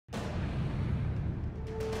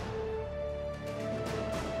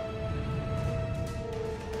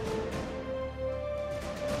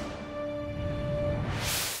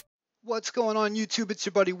What's going on YouTube? It's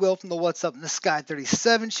your buddy Will from the What's Up in the Sky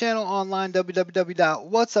 37 channel online,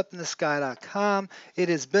 www.whatsupinthesky.com. It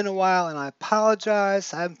has been a while and I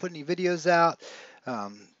apologize. I haven't put any videos out.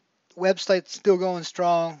 Um, Website's still going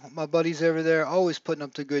strong. My buddies over there always putting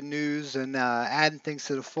up the good news and adding things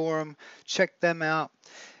to the forum. Check them out.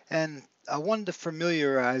 And I wanted to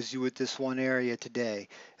familiarize you with this one area today.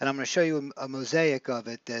 And I'm going to show you a mosaic of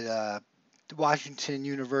it that Washington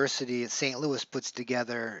University at St. Louis puts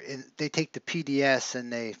together. And they take the PDS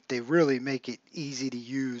and they really make it easy to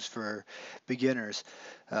use for beginners,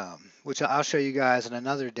 which I'll show you guys in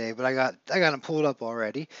another day. But I got them pulled up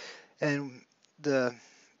already, and the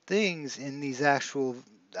things in these actual,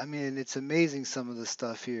 I mean, it's amazing some of the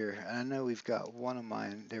stuff here. And I know we've got one of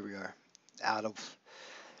mine. There we are, out of.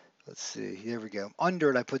 Let's see. Here we go. Under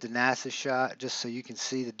it, I put the NASA shot just so you can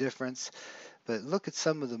see the difference. But look at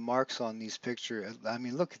some of the marks on these pictures. I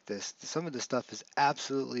mean, look at this. Some of the stuff is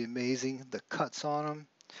absolutely amazing. The cuts on them,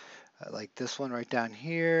 like this one right down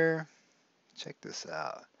here. Check this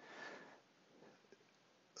out.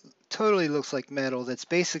 Totally looks like metal that's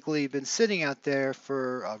basically been sitting out there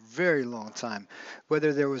for a very long time.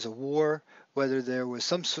 Whether there was a war, whether there was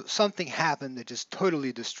something happened that just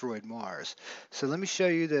totally destroyed Mars. So let me show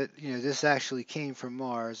you that this actually came from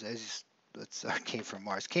Mars. Came from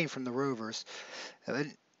Mars, came from the rovers.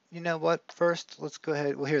 And you know what? First, let's go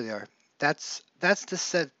ahead. Well, here they are. That's the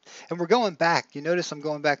set, and we're going back. You notice I'm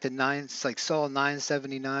going back to like Sol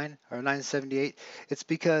 979 or 978. It's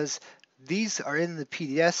because these are in the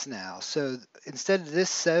PDS now. So instead of this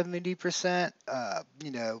 70%,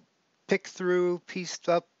 pick through, pieced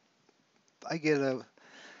up, I get a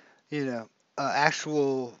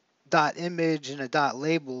actual dot image and a dot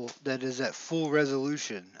label that is at full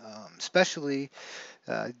resolution. Especially,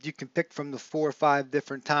 you can pick from the 4 or 5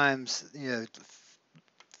 different times,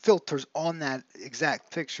 filters on that exact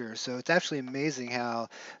picture. So it's actually amazing how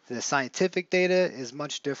the scientific data is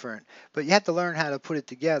much different, but you have to learn how to put it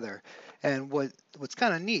together. And what's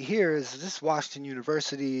kind of neat here is this Washington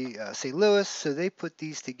University, St. Louis, so they put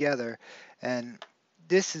these together, and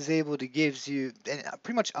this is able to gives you, and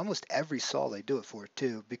pretty much almost every sol they do it for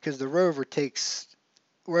too, because the rover takes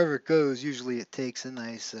wherever it goes, usually it takes a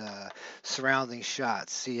nice surrounding shot.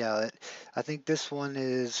 See how it, I think this one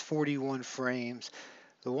is 41 frames.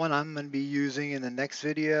 The one I'm going to be using in the next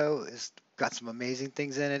video is got some amazing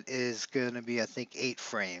things in it, is going to be I think 8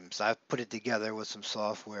 frames. I've put it together with some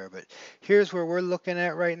software, but here's where we're looking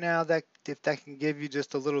at right now, that if that can give you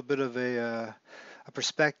just a little bit of a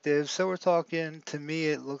perspective. So we're talking, to me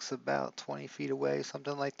it looks about 20 feet away,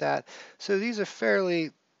 something like that. So these are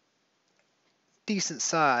fairly decent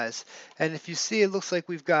size, and if you see, it looks like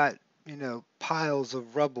we've got piles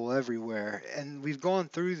of rubble everywhere, and we've gone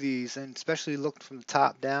through these and especially looked from the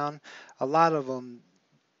top down. A lot of them,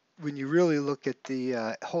 when you really look at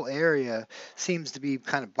the whole area, seems to be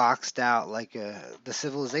kind of boxed out like the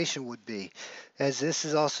civilization would be. As this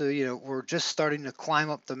is also, we're just starting to climb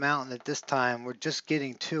up the mountain at this time. We're just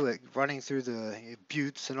getting to it, running through the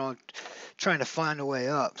buttes and all, trying to find a way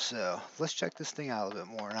up. So let's check this thing out a little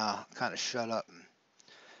bit more, and I'll kind of shut up and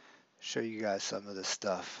show you guys some of this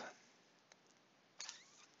stuff.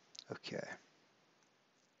 Okay.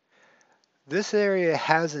 This area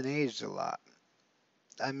hasn't aged a lot.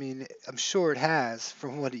 I mean, I'm sure it has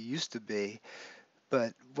from what it used to be,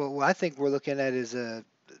 but what I think we're looking at is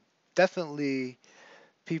definitely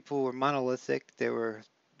people were monolithic. They were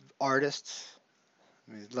artists.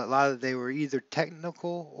 I mean, a lot of they were either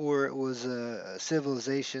technical or it was a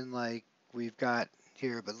civilization like we've got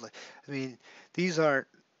here. But I mean, these aren't.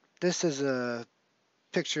 This is a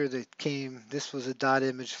picture that came. This was a dot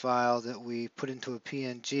image file that we put into a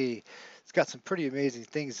PNG. It's got some pretty amazing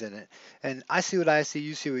things in it, and I see what I see,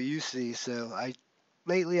 you see what you see. So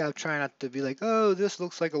lately I'm trying not to be like, oh, this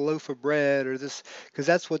looks like a loaf of bread or this, because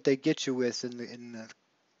that's what they get you with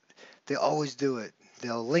they always do it.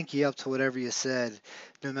 They'll link you up to whatever you said,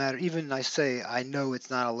 no matter. Even I say I know it's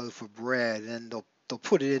not a loaf of bread, and they'll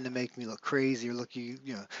put it in to make me look crazy or look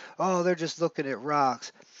oh, they're just looking at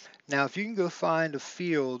rocks. Now, if you can go find a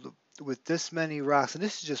field with this many rocks, and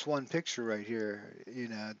this is just one picture right here,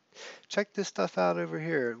 check this stuff out over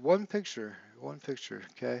here. One picture,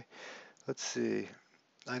 okay? Let's see.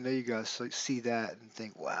 I know you guys see that and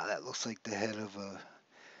think, wow, that looks like the head of a.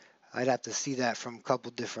 I'd have to see that from a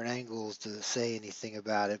couple different angles to say anything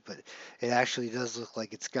about it, but it actually does look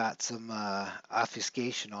like it's got some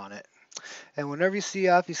obfuscation on it. And whenever you see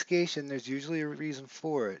obfuscation, there's usually a reason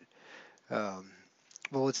for it. Um,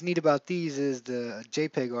 Well, what's neat about these is the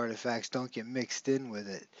JPEG artifacts don't get mixed in with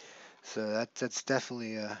it. So that's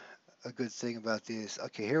definitely a good thing about these.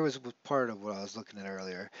 Okay, here was part of what I was looking at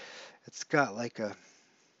earlier. It's got like a,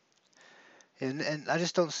 and I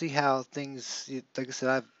just don't see how things. Like I said,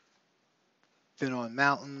 I've been on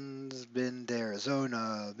mountains, been to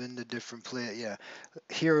Arizona, been to different places. Yeah,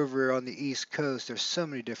 here over on the East Coast, there's so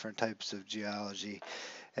many different types of geology,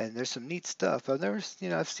 and there's some neat stuff. I've never,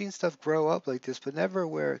 I've seen stuff grow up like this, but never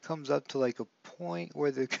where it comes up to like a point where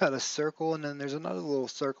they've got a circle and then there's another little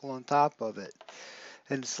circle on top of it.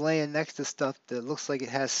 And it's laying next to stuff that looks like it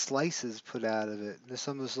has slices put out of it. This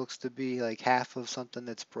almost looks to be like half of something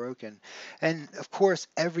that's broken. And of course,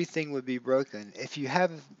 everything would be broken. If you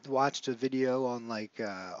have watched a video on like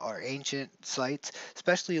our ancient sites,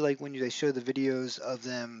 especially like when they show the videos of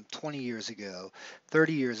them 20 years ago,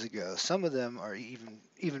 30 years ago, some of them are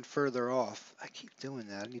even further off. I keep doing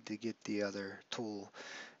that. I need to get the other tool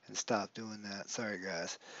and stop doing that. Sorry,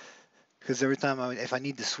 guys. Because every time if I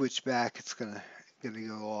need to switch back, it's gonna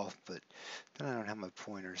go off. But then I don't have my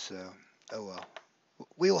pointer, so oh well.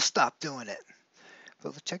 We will stop doing it.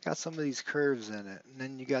 But check out some of these curves in it, and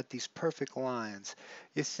then you got these perfect lines.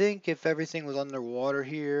 You think if everything was underwater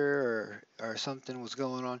here or something was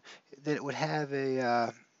going on, that it would have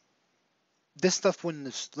a this stuff wouldn't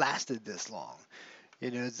have lasted this long.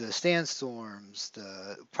 The sandstorms,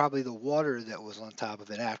 the probably the water that was on top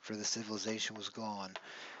of it after the civilization was gone,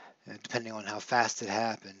 depending on how fast it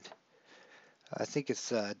happened. I think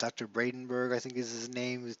it's Dr. Bradenberg, I think is his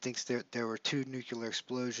name, who thinks there were two nuclear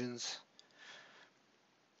explosions.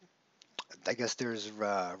 I guess there's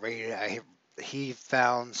he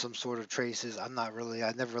found some sort of traces. I never really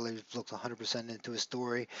looked 100% into his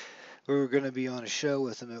story. We were going to be on a show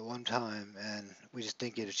with him at one time, and we just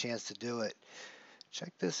didn't get a chance to do it.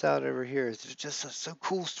 Check this out over here. It's just so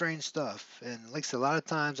cool, strange stuff. And like I said, a lot of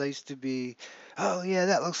times I used to be, oh yeah,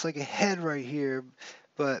 that looks like a head right here.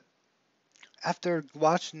 But after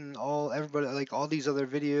watching everybody like all these other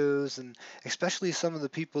videos and especially some of the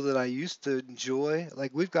people that I used to enjoy,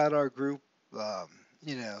 like we've got our group, um,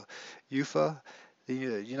 you know, UFA, the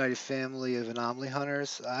United Family of Anomaly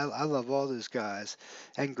Hunters. I love all those guys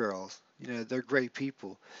and girls. They're great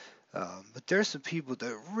people. But there's some people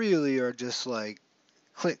that really are just like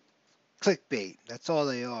click clickbait. That's all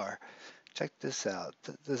they are. Check this out.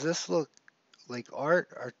 Does this look like art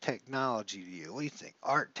or technology to you? What do you think?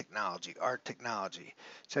 Art, technology, art, technology.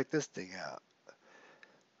 Check this thing out.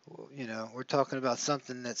 Well, we're talking about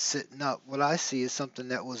something that's sitting up. What I see is something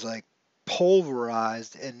that was like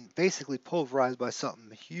pulverized and basically pulverized by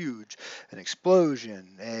something huge, an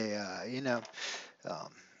explosion, um,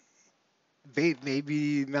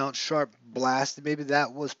 maybe Mount Sharp blasted. Maybe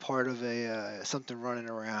that was part of a something running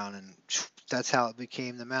around, and that's how it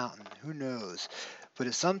became the mountain. Who knows? But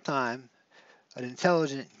at some time, an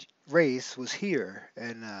intelligent race was here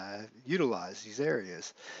and utilized these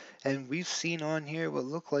areas. And we've seen on here what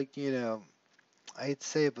look like, I'd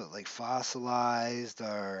say about like fossilized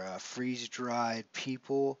or freeze-dried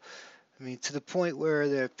people. I mean, to the point where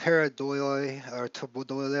the pareidolia or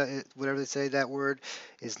topodolia, whatever they say that word,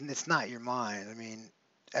 it's not your mind. I mean,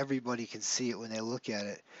 everybody can see it when they look at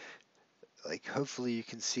it. Like, hopefully you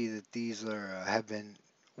can see that these are have been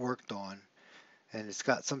worked on, and it's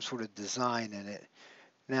got some sort of design in it.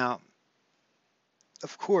 Now,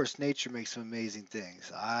 of course, nature makes some amazing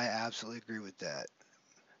things. I absolutely agree with that.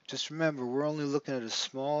 Just remember, we're only looking at a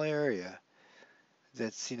small area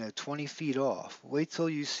that's, 20 feet off. Wait till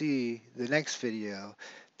you see the next video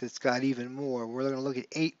that's got even more. We're going to look at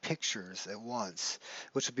 8 pictures at once,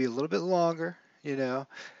 which will be a little bit longer,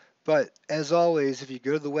 But as always, if you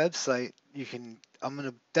go to the website, I'm going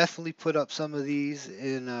to definitely put up some of these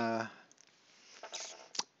in,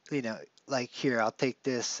 you know, like here, I'll take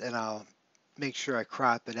this and I'll make sure I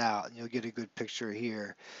crop it out and you'll get a good picture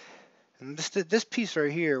here. And this piece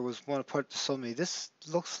right here was one part that told me this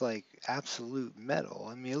looks like absolute metal.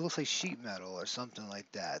 I mean, it looks like sheet metal or something like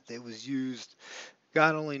that. It was used,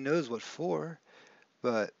 God only knows what for,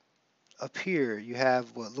 but up here you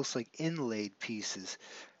have what looks like inlaid pieces.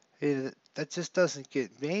 That just doesn't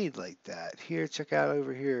get made like that. Here, check out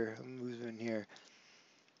over here. I'm moving here.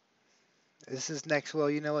 This is next.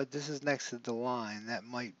 Well, you know what? This is next to the line. That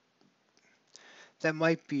might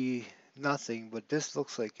be nothing, but this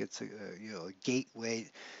looks like it's a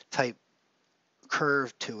gateway type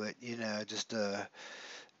curve to it. Just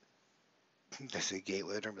They say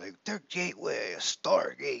gateway. They're like their gateway, a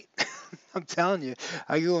stargate. I'm telling you,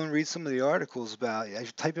 I go and read some of the articles about it. I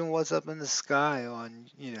type in what's up in the sky on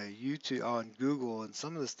YouTube, on Google, and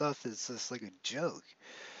some of the stuff is just like a joke.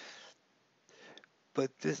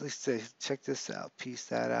 But this, let's say, check this out. Piece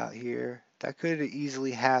that out here. That could have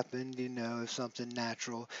easily happened, if something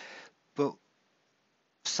natural. But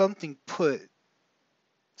something put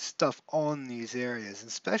stuff on these areas,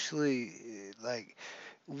 especially like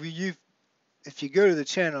you if you go to the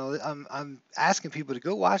channel, I'm asking people to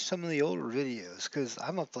go watch some of the older videos because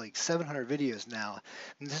I'm up to like 700 videos now,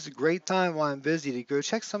 and this is a great time while I'm busy to go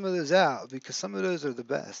check some of those out because some of those are the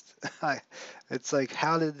best. It's like,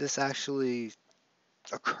 how did this actually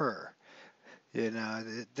occur?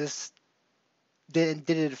 This did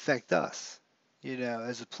it affect us?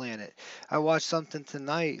 As a planet. I watched something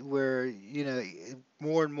tonight where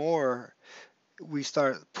more and more we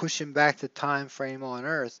start pushing back the time frame on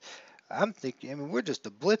Earth. I'm thinking, I mean, we're just a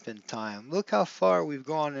blip in time. Look how far we've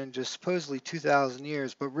gone in just supposedly 2,000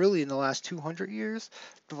 years, but really in the last 200 years,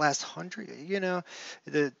 the last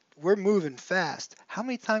 100, we're moving fast. How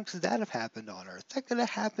many times could that have happened on Earth? That could have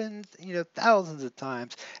happened, thousands of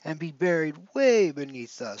times and be buried way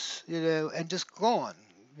beneath us, and just gone.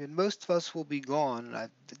 And most of us will be gone.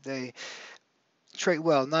 They trade,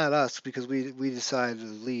 well, not us because we decided to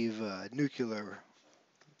leave nuclear.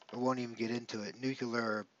 I won't even get into it.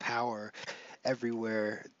 Nuclear power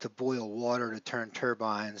everywhere to boil water to turn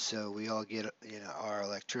turbines so we all get our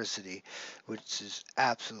electricity, which is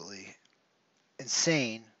absolutely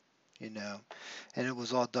insane, you know and it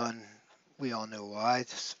was all done, we all know why,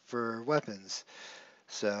 for weapons.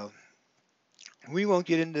 So we won't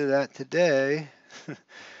get into that today.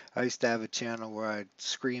 I used to have a channel where I'd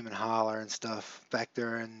scream and holler and stuff back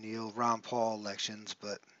there in the old Ron Paul elections,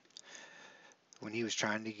 but when he was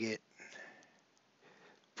trying to get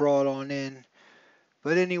brought on in.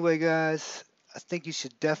 But anyway, guys, I think you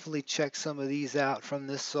should definitely check some of these out from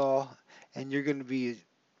this saw, and you're going to be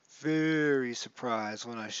very surprised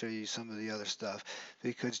when I show you some of the other stuff.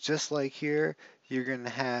 Because just like here, you're going to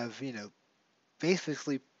have,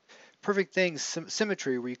 basically perfect things,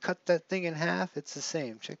 symmetry, where you cut that thing in half, it's the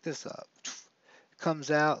same. Check this out. Comes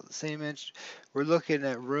out, same inch. We're looking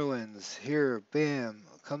at ruins. Here, bam,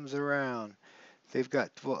 comes around. They've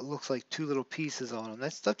got what looks like two little pieces on them.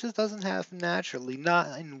 That stuff just doesn't happen naturally,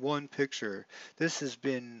 not in one picture. This has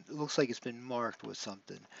been, looks like it's been marked with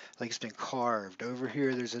something, like it's been carved. Over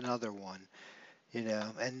here, there's another one,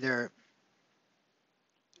 and they're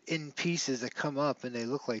in pieces that come up and they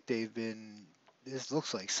look like they've been, this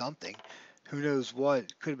looks like something. Who knows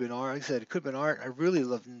what? Could have been art. Like I said, it could have been art. I really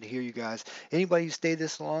love to hear you guys. Anybody who stayed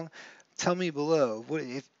this long, tell me below what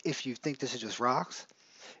if you think this is just rocks,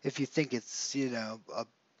 if you think it's a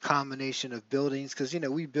combination of buildings, because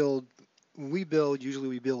we build usually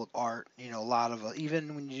we build art, a lot of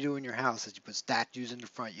even when you do in your house that you put statues in the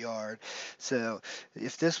front yard. So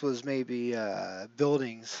if this was maybe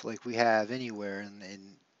buildings like we have anywhere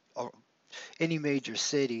in uh, any major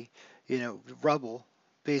city, rubble.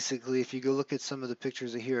 Basically, if you go look at some of the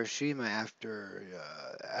pictures of Hiroshima after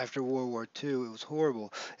World War II, it was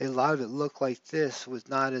horrible. A lot of it looked like this with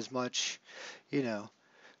not as much, you know,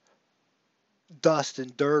 dust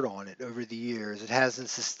and dirt on it over the years. It hasn't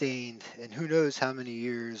sustained, and who knows how many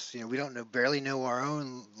years. We don't know, barely know our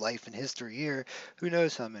own life and history here. Who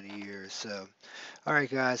knows how many years? So, all right,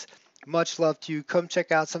 guys. Much love to you. Come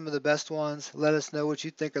check out some of the best ones. Let us know what you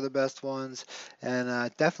think are the best ones, and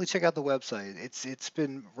definitely check out the website. It's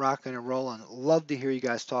been rocking and rolling. Love to hear you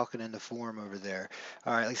guys talking in the forum over there.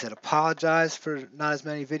 All right, like I said, apologize for not as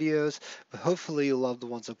many videos, but hopefully you'll love the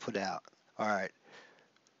ones I put out. All right,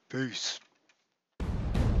 peace.